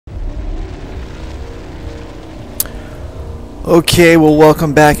Okay, well,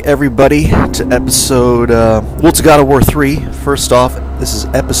 welcome back everybody to episode, to God of War 3. First off, this is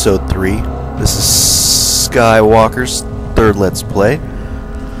episode 3. This is Skywalker's third Let's Play.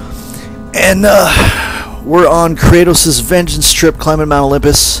 And, we're on Kratos' vengeance trip climbing Mount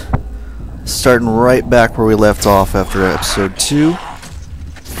Olympus. Starting right back where we left off after episode 2.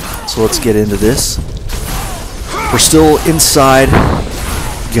 So let's get into this. We're still inside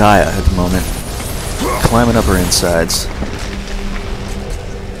Gaia at the moment. Climbing up her insides.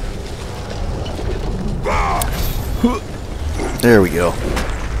 There we go.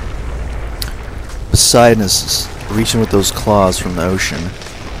 Poseidon is reaching with those claws from the ocean.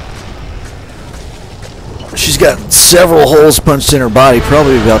 She's got several holes punched in her body,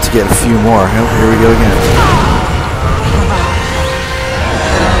 probably about to get a few more. Oh, here we go again.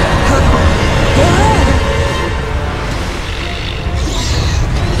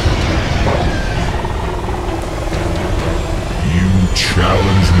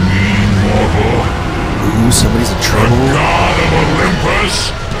 Challenge me, mortal. Ooh, somebody's in trouble. The god of Olympus.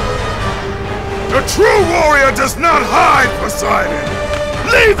 The true warrior does not hide, Poseidon.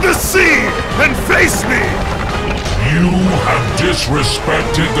 Leave the sea and face me. You have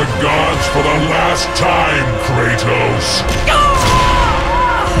disrespected the gods for the last time, Kratos.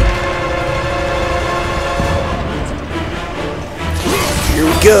 Here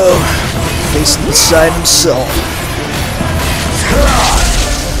we go. Facing Poseidon himself.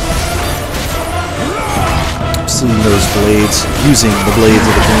 Seeing those blades, using the blades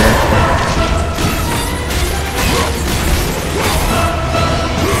of the gunner.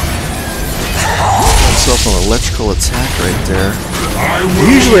 Himself an electrical attack right there.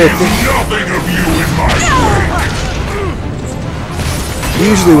 Usually, I think nothing of you in my wake.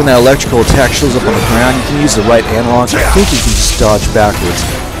 Usually, when that electrical attack shows up on the ground, you can use the right analog. I think you can just dodge backwards.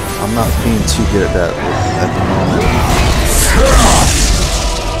 I'm not being too good at that at the moment.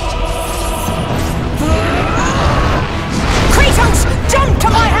 Kratos, jump to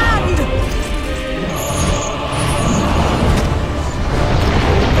my hand!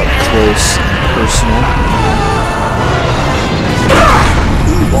 Close and personal.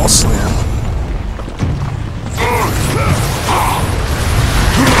 Ooh, ball slam.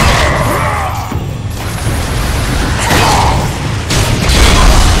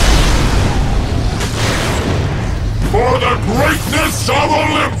 For the greatness of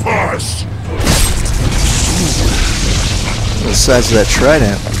Olympus! The size of that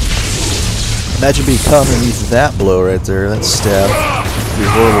trident. Imagine being caught underneath that blow right there. That stab. It'd be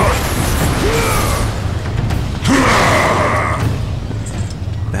horrible.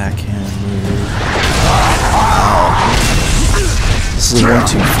 Backhand move. Wow. This is a 1,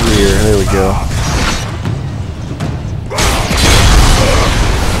 2, 3 here. There we go.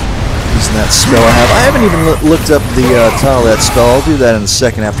 Using that spell I have. I haven't even looked up the title of that spell. I'll do that in a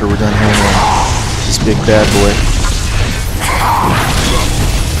second after we're done handling this big bad boy.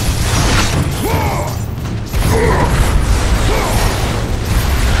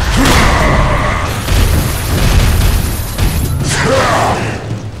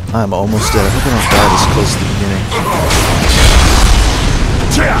 I'm almost dead. I hope I don't die this close to the beginning.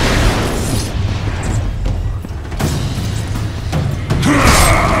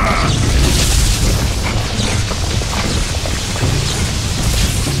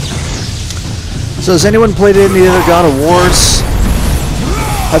 So has anyone played any other God of Wars?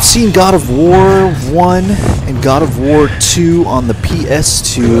 I've seen God of War 1 and God of War 2 on the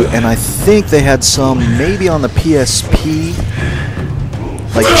PS2, and I think they had some maybe on the PSP.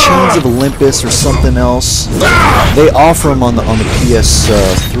 Like Chains of Olympus or something else. They offer them on the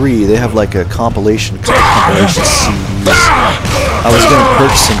PS3. They have like a compilation CDs. I was gonna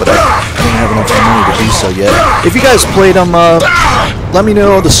purchase them, but I didn't have enough money to do so yet. If you guys played them, let me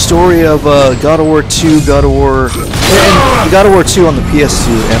know the story of God of War 2, God of War 2 on the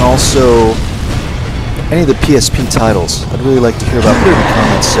PS2, and also any of the PSP titles. I'd really like to hear about. Put it in the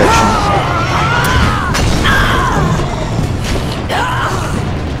comments section.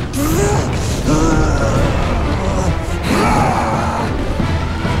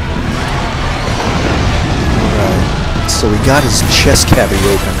 So we got his chest cavity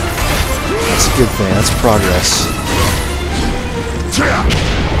open. That's a good thing. That's progress. Out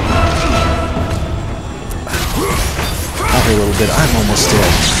here a little bit. I'm almost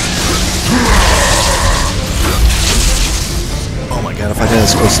dead. Oh my god, if I die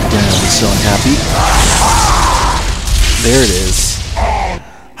this close to the ground, I'll be so unhappy. There it is.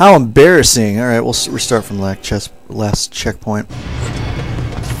 How embarrassing. Alright, we'll restart from the last checkpoint.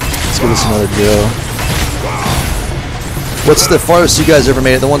 Let's give this another go. What's the farthest you guys ever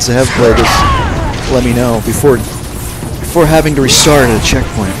made it? The ones that have played this, let me know before before having to restart at a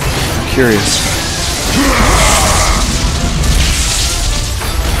checkpoint. I'm curious.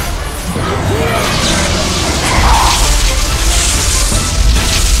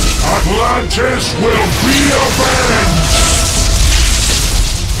 Atlantis will be avenged!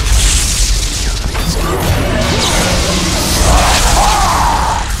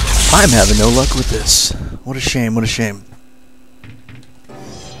 I'm having no luck with this. What a shame, what a shame.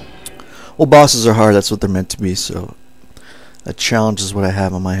 Well, bosses are hard, that's what they're meant to be, so a challenge is what I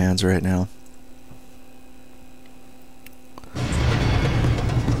have on my hands right now.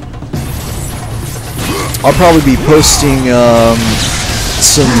 I'll probably be posting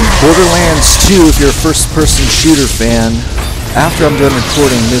some Borderlands 2 if you're a first-person shooter fan after I'm done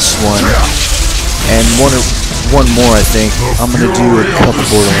recording this one, and one more I think. I'm going to do a couple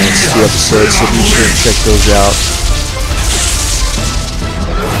Borderlands 2 episodes, so be sure to check those out.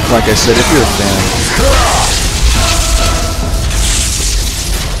 Like I said, if you're a fan.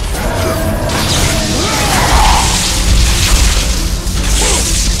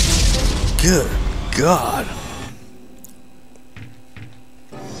 Good God.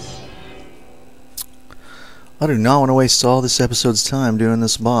 I do not want to waste all this episode's time doing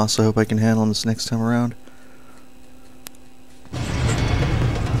this boss. I hope I can handle this next time around.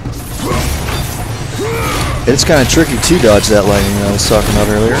 It's kind of tricky to dodge that lightning that I was talking about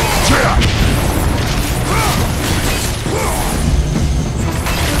earlier.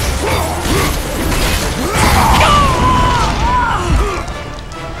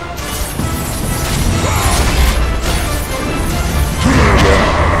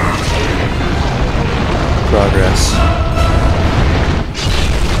 Progress.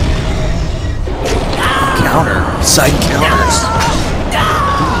 Counter. Side counters.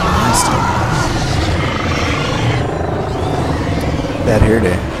 Bad hair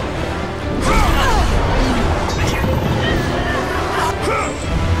day.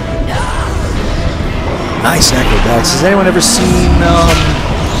 Nice acrobatics. Has anyone ever seen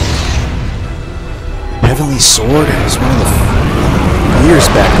Heavenly Sword? It was one of the years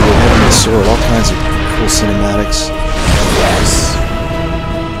back ago. Heavenly Sword. All kinds of cool cinematics. Yes.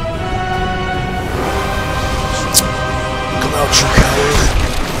 Come out, you coward.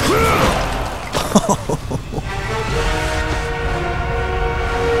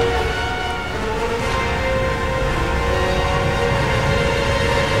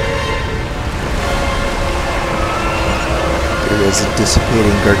 There is a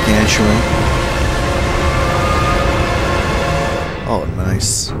dissipating gargantuan. Oh,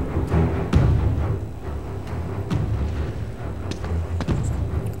 nice.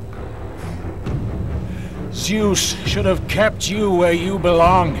 Zeus should have kept you where you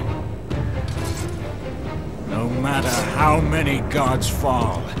belong. No matter how many gods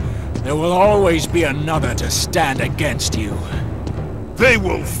fall, there will always be another to stand against you. They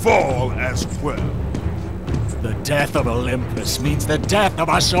will fall as well. The death of Olympus means the death of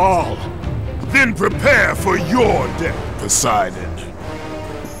us all. Then prepare for your death, Poseidon.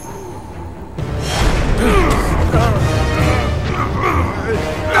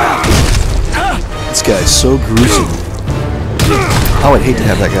 This guy is so gruesome. I would hate to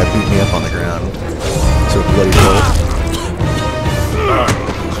have that guy beat me up on the ground to a bloody pulp.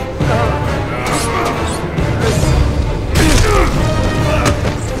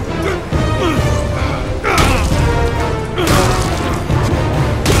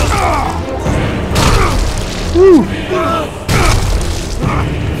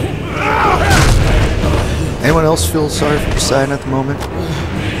 Anyone else feel sorry for Poseidon at the moment?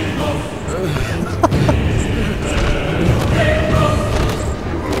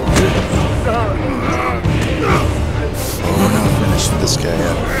 We're not finished with this guy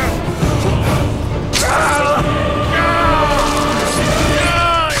yet.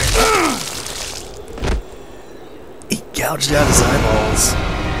 He gouged out his eyeballs.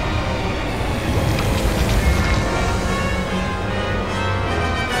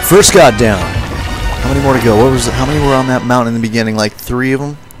 First got down. How many more to go? What was it? How many were on that mountain in the beginning? Like 3 of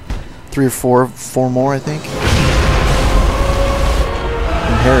them? 3 or 4? 4 more, I think. And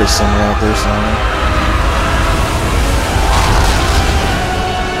Harry's somewhere out there somewhere.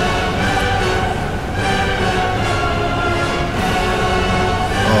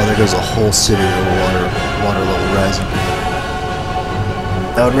 Oh, there goes a whole city of water level rising.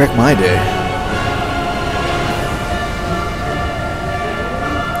 That would wreck my day.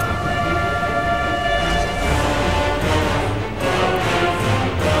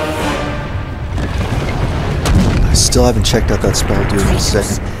 Still haven't checked out that spell, dude, in a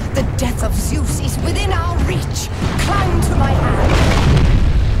second. The death of Zeus is within our reach. Climb to my hand.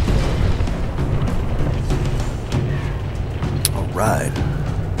 Alright.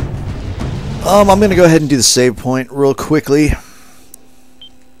 I'm going to go ahead and do the save point real quickly.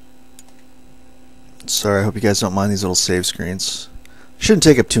 Sorry, I hope you guys don't mind these little save screens. Shouldn't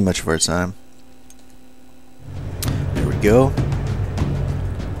take up too much of our time. There we go.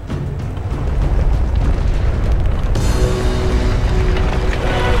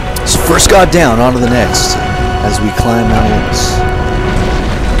 So first god down, on to the next, as we climb Mount Olympus.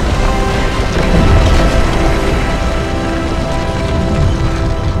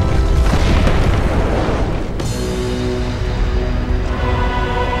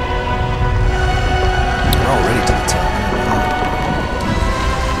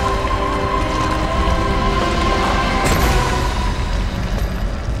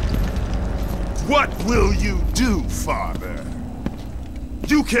 What will you do, Father?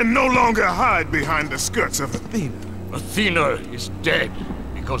 You can no longer hide behind the skirts of Athena. Athena is dead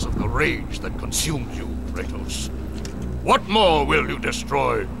because of the rage that consumed you, Kratos. What more will you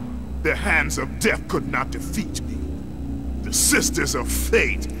destroy? The hands of death could not defeat me. The sisters of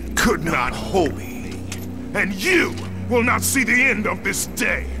fate could not hold me. And you will not see the end of this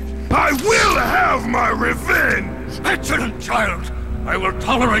day. I will have my revenge! Excellent, child! I will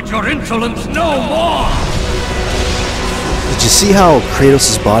tolerate your insolence no more! Did you see how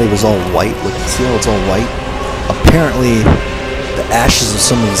Kratos' body was all white? Look, see how it's all white? Apparently, the ashes of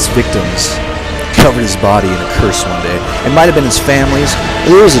some of his victims covered his body in a curse one day. It might have been his family's.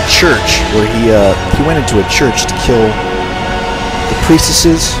 There was a church where he went into a church to kill the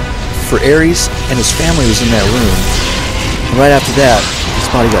priestesses for Ares, and his family was in that room. And right after that, his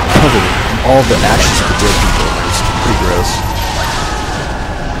body got covered in all the ashes of the dead people. It was pretty gross.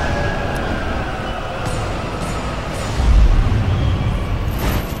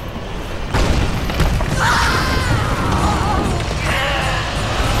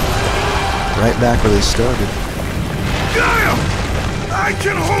 Right back where they started. Gaia! I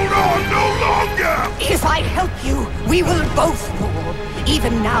can hold on no longer! If I help you, we will both fall.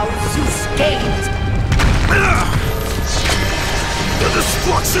 Even now, Zeus gains. The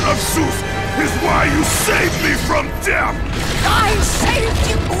destruction of Zeus is why you saved me from death! I saved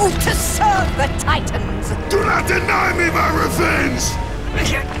you to serve the Titans. Do not deny me my revenge!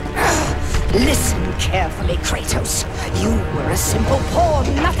 Listen carefully, Kratos. You were a simple pawn,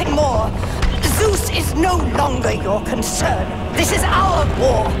 nothing more. Zeus is no longer your concern. This is our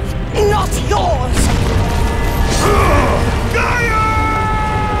war, not yours. Gaia!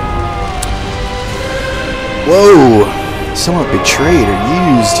 Whoa! Someone betrayed or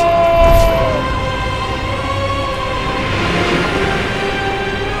used.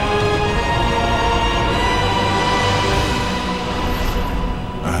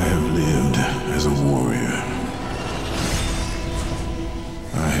 I have lived as a warrior.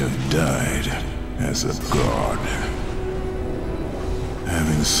 I have died as a god.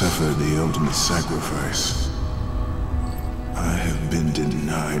 Having suffered the ultimate sacrifice, I have been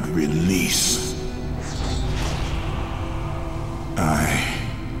denied release.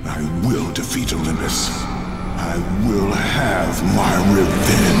 I will defeat Olympus. I will have my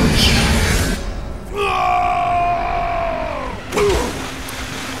revenge.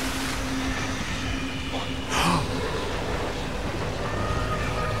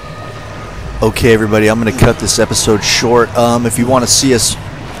 Okay, everybody, I'm going to cut this episode short. If you want to see us,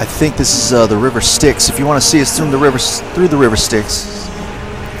 I think this is the River Styx. If you want to see us through the River Styx,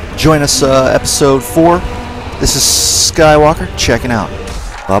 join us episode 4. This is Skywalker checking out.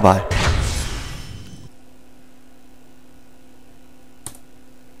 Bye-bye.